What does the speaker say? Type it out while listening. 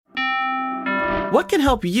What can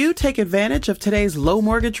help you take advantage of today's low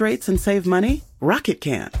mortgage rates and save money? Rocket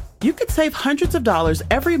can. You could save hundreds of dollars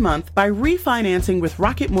every month by refinancing with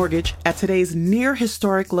Rocket Mortgage at today's near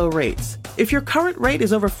historic low rates. If your current rate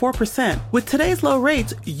is over 4%, with today's low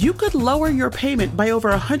rates, you could lower your payment by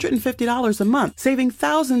over $150 a month, saving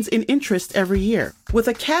thousands in interest every year. With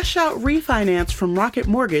a cash-out refinance from Rocket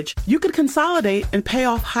Mortgage, you could consolidate and pay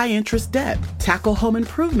off high-interest debt, tackle home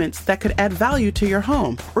improvements that could add value to your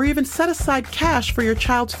home, or even set aside cash for your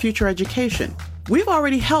child's future education. We've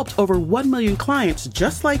already helped over 1 million clients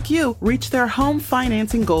just like you reach their home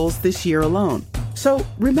financing goals this year alone. So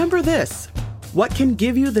remember this. What can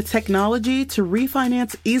give you the technology to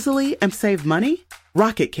refinance easily and save money?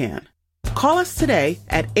 Rocket can. Call us today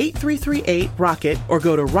at 8338-ROCKET or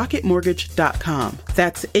go to rocketmortgage.com.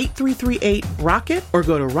 That's 8338-ROCKET or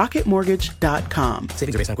go to rocketmortgage.com.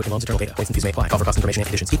 Savings are based on quick loans, internal data. Points and fees may apply. Call for cost information and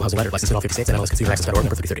conditions. Equal housing letter. Licensed in all 50 states and NMLS-Consumer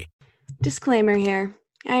number 3030. Disclaimer here.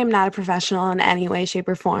 I am not a professional in any way, shape,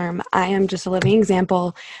 or form. I am just a living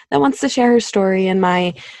example that wants to share her story and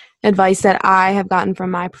my advice that I have gotten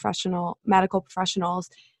from my medical professionals,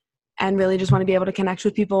 and really just want to be able to connect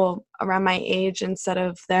with people around my age instead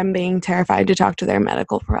of them being terrified to talk to their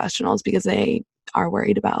medical professionals because they are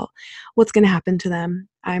worried about what's going to happen to them.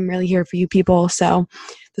 I'm really here for you people. So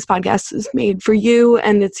this podcast is made for you,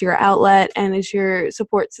 and it's your outlet, and it's your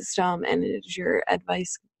support system, and it's your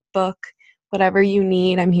advice book. Whatever you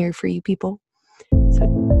need, I'm here for you people.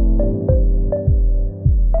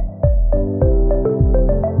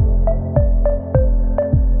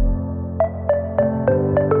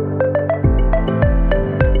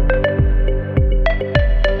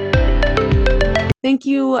 Thank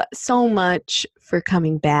you so much for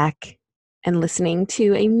coming back and listening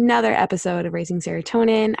to another episode of Raising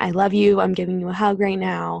Serotonin. I love you. I'm giving you a hug right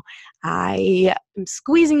now. I am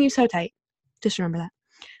squeezing you so tight. Just remember that.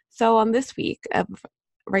 So on this week of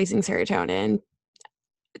Raising Serotonin,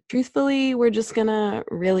 truthfully, we're just going to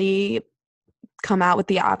really come out with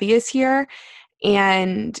the obvious here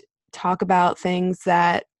and talk about things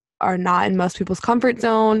that are not in most people's comfort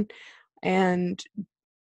zone and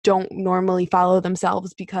don't normally follow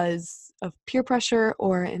themselves because of peer pressure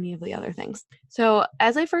or any of the other things. So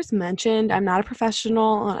as I first mentioned, I'm not a professional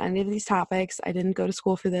on any of these topics. I didn't go to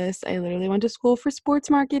school for this. I literally went to school for sports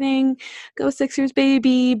marketing. Go Sixers,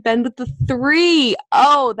 baby. Bend with the 3.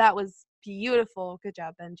 Oh, that was beautiful. Good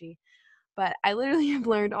job, Benji. But I literally have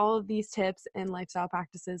learned all of these tips and lifestyle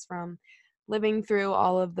practices from living through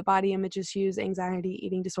all of the body image issues, anxiety,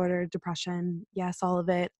 eating disorder, depression. Yes, all of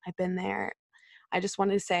it. I've been there. I just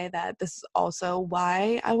wanted to say that this is also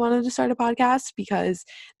why I wanted to start a podcast, because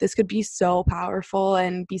this could be so powerful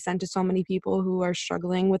and be sent to so many people who are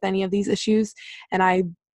struggling with any of these issues. And I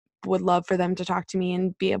would love for them to talk to me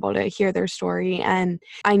and be able to hear their story. And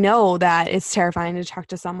I know that it's terrifying to talk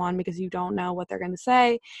to someone because you don't know what they're going to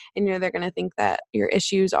say, and they're going to think that your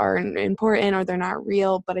issues are important or they're not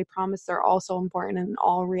real, but I promise they're also important and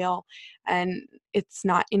all real. And it's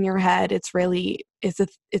not in your head. It's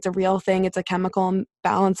a real thing. It's a chemical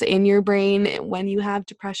imbalance in your brain. When you have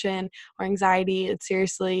depression or anxiety, it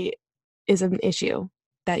seriously is an issue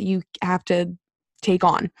that you have to take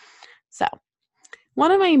on. So one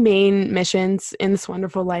of my main missions in this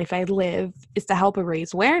wonderful life I live is to help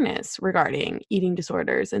raise awareness regarding eating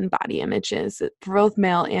disorders and body images for both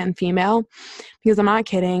male and female, because I'm not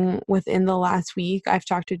kidding. Within the last week, I've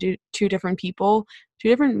talked to two different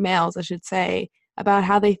males, I should say, about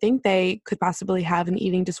how they think they could possibly have an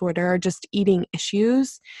eating disorder or just eating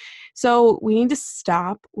issues. So we need to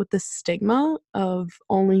stop with the stigma of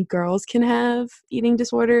only girls can have eating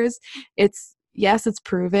disorders. Yes, it's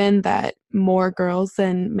proven that more girls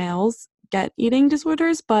than males get eating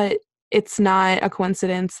disorders, but it's not a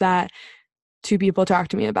coincidence that 2 people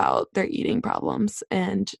talked to me about their eating problems,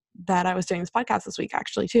 and that I was doing this podcast this week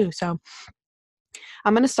actually too. So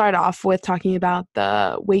I'm going to start off with talking about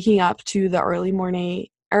the waking up to the early morning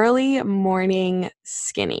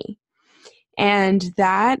skinny. And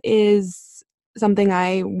that is something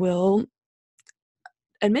I will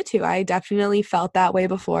admit to. I definitely felt that way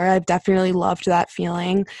before. I've definitely loved that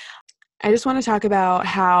feeling. I just want to talk about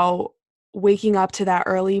how waking up to that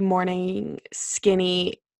early morning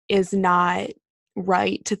skinny is not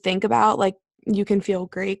right to think about. Like, you can feel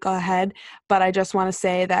great, go ahead. But I just want to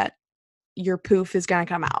say that your poof is going to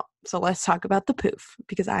come out. So let's talk about the poof,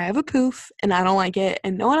 because I have a poof and I don't like it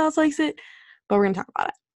and no one else likes it, but we're going to talk about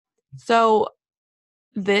it. So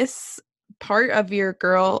this part of your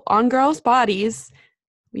girls' bodies,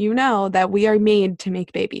 you know that we are made to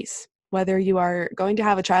make babies. Whether you are going to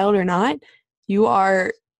have a child or not, you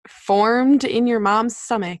are formed in your mom's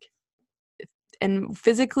stomach and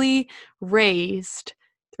physically raised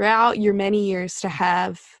throughout your many years to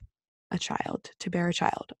have a child, to bear a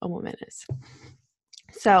child, a woman is.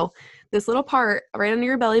 So this little part right under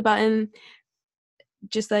your belly button,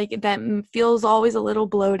 just like that feels always a little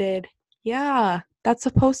bloated. Yeah, that's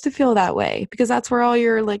supposed to feel that way because that's where all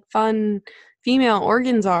your like fun female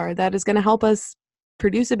organs are that is going to help us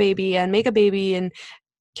produce a baby and make a baby and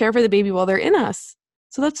care for the baby while they're in us.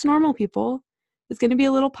 So that's normal, people. It's going to be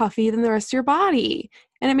a little puffy than the rest of your body.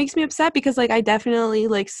 And it makes me upset because like I definitely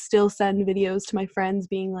like still send videos to my friends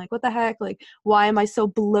being like, what the heck? Like, why am I so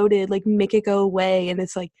bloated? Like, make it go away. And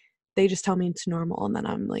it's like, they just tell me it's normal. And then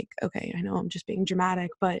I'm like, okay, I know I'm just being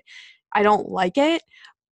dramatic, but I don't like it.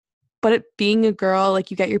 But it, being a girl,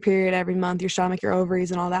 like you get your period every month, your stomach, your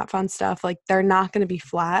ovaries, and all that fun stuff, like they're not going to be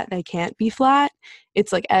flat. They can't be flat.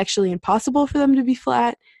 It's like actually impossible for them to be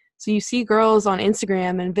flat. So you see girls on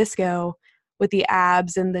Instagram and Visco with the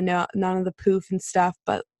abs and the none of the poof and stuff,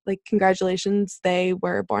 but like congratulations, they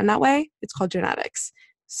were born that way. It's called genetics.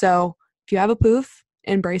 So if you have a poof,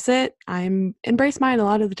 embrace it. I'm embrace mine a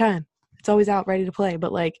lot of the time. It's always out ready to play,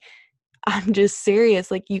 but like I'm just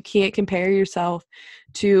serious. Like you can't compare yourself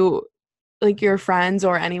to like your friends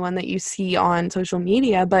or anyone that you see on social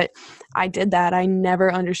media, but I did that. I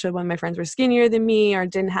never understood when my friends were skinnier than me or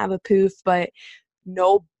didn't have a poof, but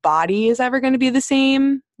no body is ever going to be the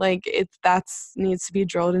same. Like that's needs to be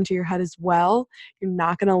drilled into your head as well. You're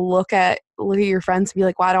not going to look at your friends and be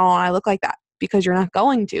like, why don't I look like that? Because you're not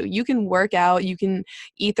going to. You can work out, you can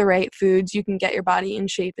eat the right foods, you can get your body in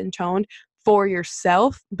shape and toned for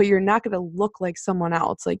yourself, but you're not going to look like someone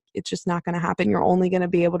else. Like it's just not going to happen. You're only going to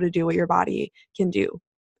be able to do what your body can do,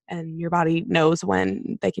 and your body knows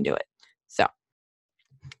when they can do it. So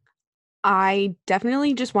I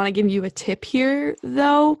definitely just want to give you a tip here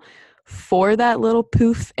though for that little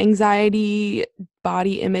poof anxiety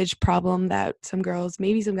body image problem that some girls,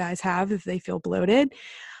 maybe some guys have if they feel bloated.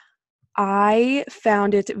 I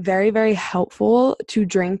found it very, very helpful to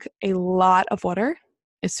drink a lot of water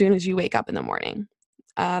as soon as you wake up in the morning.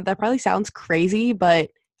 That probably sounds crazy,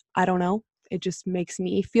 but I don't know. It just makes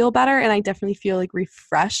me feel better, and I definitely feel like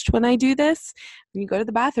refreshed when I do this. When you go to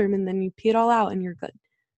the bathroom and then you pee it all out and you're good.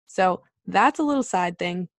 So that's a little side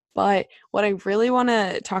thing, but what I really want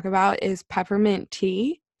to talk about is peppermint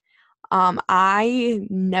tea. I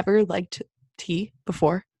never liked tea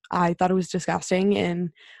before. I thought it was disgusting,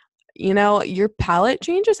 and you know, your palate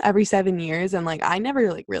changes every 7 years, and like I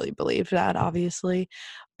never like really believed that, obviously,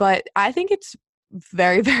 but I think it's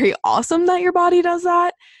very, very awesome that your body does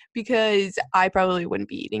that, because I probably wouldn't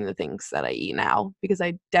be eating the things that I eat now, because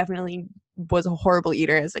I definitely was a horrible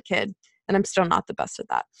eater as a kid, and I'm still not the best at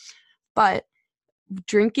that. But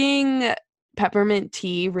drinking peppermint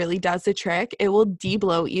tea really does the trick. It will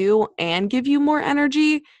debloat you and give you more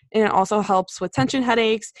energy, and it also helps with tension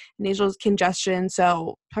headaches, nasal congestion.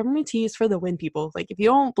 So peppermint tea is for the win, people. Like if you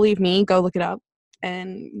don't believe me, go look it up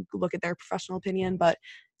and look at their professional opinion. But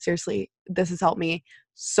seriously, this has helped me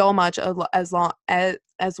so much, as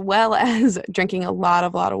well as drinking a lot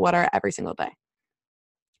of water every single day.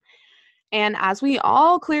 And as we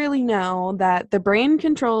all clearly know, that the brain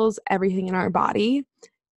controls everything in our body.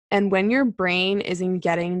 And when your brain isn't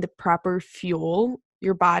getting the proper fuel,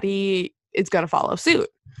 your body is going to follow suit.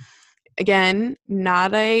 Again,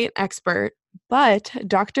 not an expert, but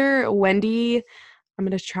Dr. Wendy, I'm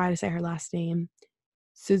going to try to say her last name,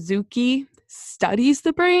 Suzuki, studies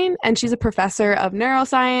the brain, and she's a professor of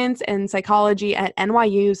neuroscience and psychology at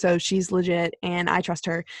NYU, so she's legit, and I trust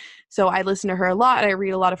her. So I listen to her a lot. I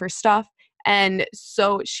read a lot of her stuff. And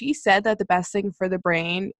so she said that the best thing for the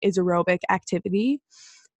brain is aerobic activity.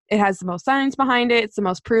 It has the most science behind it. It's the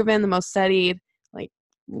most proven, the most studied. Like,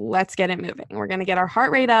 let's get it moving. We're going to get our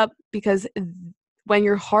heart rate up, because when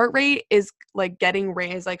your heart rate is like getting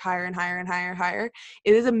raised like higher and higher and higher and higher,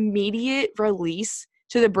 it is immediate release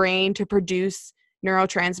to the brain to produce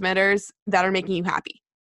neurotransmitters that are making you happy.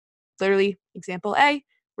 Literally, example A,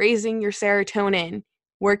 raising your serotonin.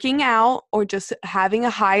 Working out or just having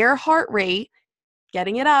a higher heart rate,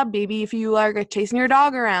 getting it up, maybe if you are chasing your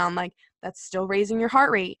dog around, like that's still raising your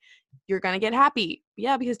heart rate. You're going to get happy.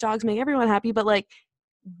 Yeah, because dogs make everyone happy, but like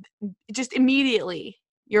just immediately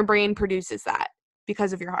your brain produces that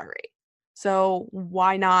because of your heart rate. So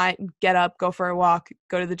why not get up, go for a walk,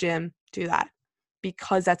 go to the gym, do that?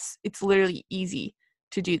 Because it's literally easy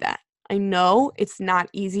to do that. I know it's not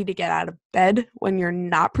easy to get out of bed when you're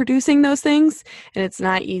not producing those things, and it's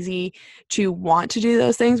not easy to want to do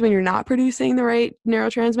those things when you're not producing the right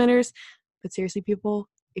neurotransmitters. But seriously, people,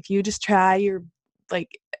 if you just try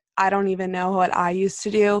I don't even know what I used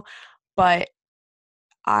to do, but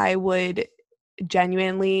I would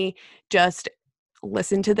genuinely just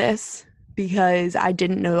listen to this because I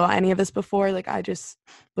didn't know any of this before. Like, I just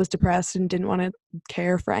was depressed and didn't want to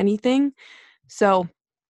care for anything. So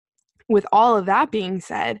with all of that being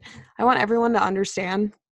said, I want everyone to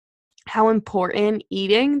understand how important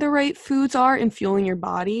eating the right foods are in fueling your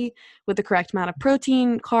body with the correct amount of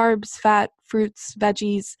protein, carbs, fat, fruits,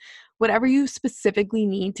 veggies, whatever you specifically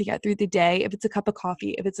need to get through the day. If it's a cup of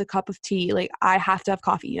coffee, if it's a cup of tea, like I have to have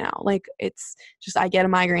coffee now. Like it's just, I get a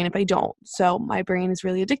migraine if I don't. So my brain is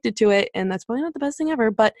really addicted to it, and that's probably not the best thing ever,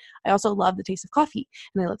 but I also love the taste of coffee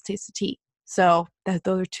and I love the taste of tea. So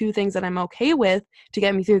those are two things that I'm okay with to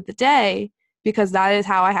get me through the day, because that is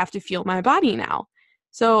how I have to fuel my body now.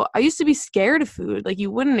 So I used to be scared of food. Like,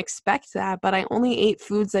 you wouldn't expect that, but I only ate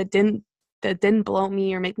foods that didn't bloat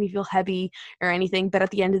me or make me feel heavy or anything. But at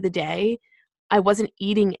the end of the day, I wasn't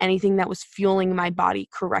eating anything that was fueling my body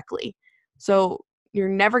correctly. So you're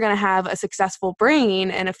never going to have a successful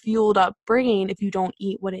brain and a fueled up brain if you don't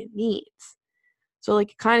eat what it needs. So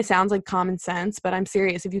like, it kind of sounds like common sense, but I'm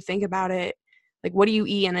serious. If you think about it, like, what do you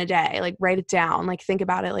eat in a day? Like, write it down. Like, think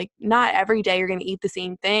about it. Like, not every day you're going to eat the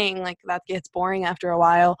same thing. Like, that gets boring after a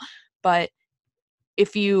while. But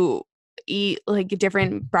if you eat like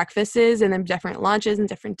different breakfasts and then different lunches and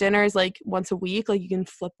different dinners, like once a week, like you can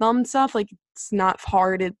flip them and stuff. Like, it's not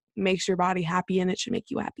hard. It makes your body happy and it should make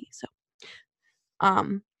you happy. So,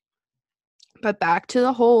 but back to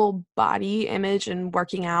the whole body image and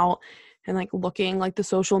working out and like looking like the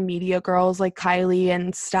social media girls like Kylie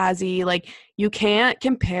and Stasi, like you can't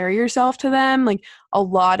compare yourself to them. Like, a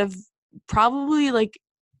lot of, probably like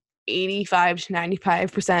 85 to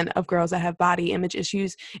 95% of girls that have body image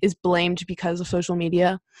issues is blamed because of social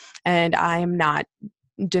media. And I am not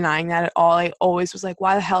denying that at all. I always was like,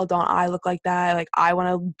 why the hell don't I look like that? Like, I want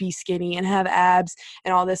to be skinny and have abs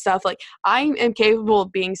and all this stuff. Like, I am capable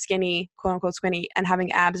of being skinny, quote unquote skinny, and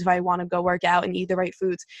having abs if I want to go work out and eat the right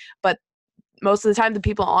foods. But most of the time, the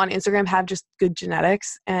people on Instagram have just good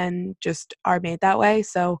genetics and just are made that way.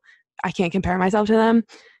 So I can't compare myself to them.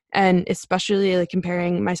 And especially like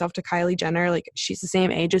comparing myself to Kylie Jenner, like she's the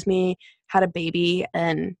same age as me, had a baby,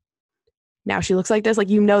 and now she looks like this. Like,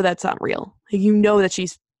 that's not real. Like, that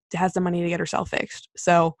she's has the money to get herself fixed.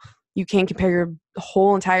 So you can't compare your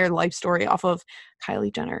whole entire life story off of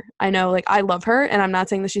Kylie Jenner. I know, like, I love her, and I'm not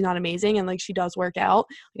saying that she's not amazing, and like she does work out.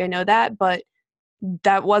 Like, I know that, but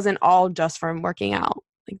that wasn't all just from working out.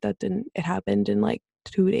 Like, it happened in like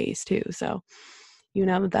 2 days too. So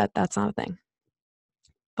that's not a thing.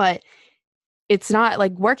 But it's not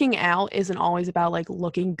like, working out isn't always about like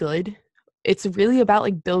looking good. It's really about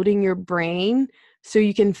like building your brain so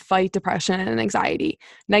you can fight depression and anxiety.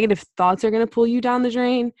 Negative thoughts are going to pull you down the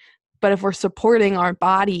drain. But if we're supporting our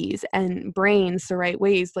bodies and brains the right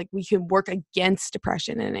ways, like, we can work against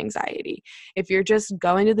depression and anxiety. If you're just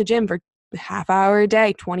going to the gym for a half hour a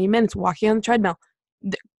day, 20 minutes, walking on the treadmill,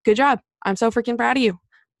 good job. I'm so freaking proud of you.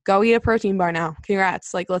 Go eat a protein bar now.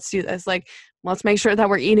 Congrats. Like, let's do this. Like, let's make sure that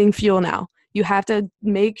we're eating fuel now. You have to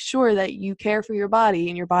make sure that you care for your body,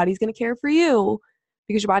 and your body's going to care for you,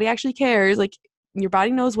 because your body actually cares. Like, your body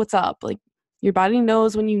knows what's up. Like, your body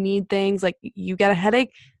knows when you need things. Like, you get a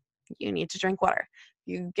headache, you need to drink water.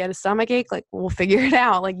 You get a stomach ache, like, we'll figure it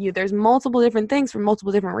out. Like, there's multiple different things for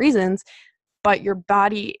multiple different reasons, but your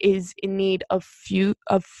body is in need of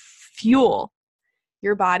fuel.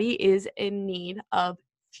 Your body is in need of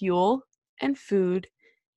fuel and food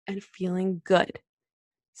and feeling good.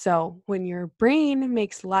 So when your brain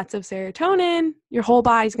makes lots of serotonin, your whole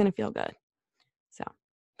body's going to feel good. So,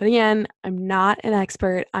 but again, I'm not an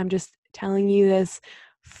expert. I'm just telling you this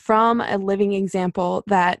from a living example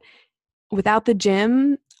that without the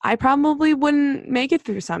gym, I probably wouldn't make it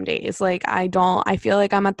through some days. Like, I feel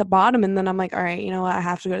like I'm at the bottom, and then I'm like, all right, you know what? I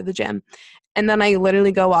have to go to the gym. And then I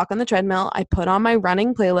literally go walk on the treadmill. I put on my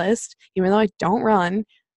running playlist, even though I don't run.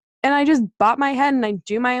 And I just bop my head and I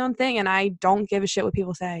do my own thing, and I don't give a shit what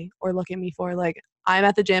people say or look at me for. Like, I'm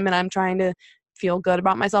at the gym and I'm trying to feel good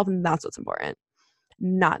about myself, and that's what's important.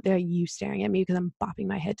 Not that you staring at me because I'm bopping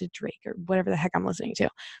my head to Drake or whatever the heck I'm listening to.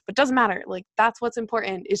 But it doesn't matter. Like, that's what's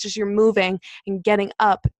important. It's just you're moving and getting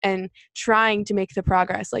up and trying to make the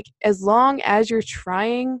progress. Like, as long as you're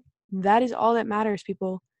trying, that is all that matters,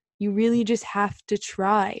 people. You really just have to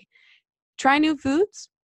try. Try new foods.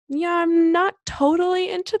 Yeah, I'm not totally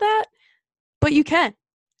into that, but you can.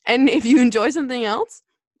 And if you enjoy something else,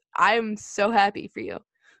 I'm so happy for you.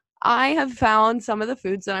 I have found some of the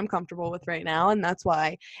foods that I'm comfortable with right now, and that's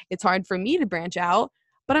why it's hard for me to branch out,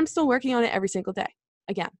 but I'm still working on it every single day.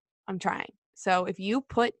 Again, I'm trying. So if you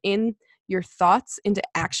put in your thoughts into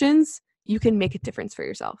actions, you can make a difference for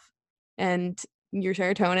yourself. And your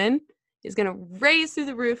serotonin is going to raise through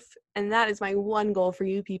the roof, And that is my one goal for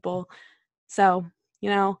you people. So,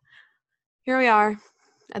 here we are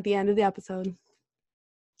at the end of the episode.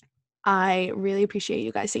 I really appreciate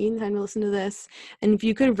you guys taking the time to listen to this. And if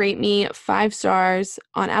you could rate me 5 stars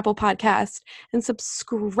on Apple Podcast and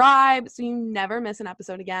subscribe so you never miss an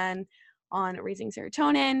episode again on Raising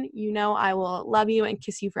Serotonin, I will love you and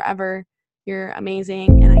kiss you forever. You're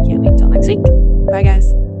amazing, and I can't wait till next week. Bye,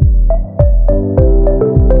 guys.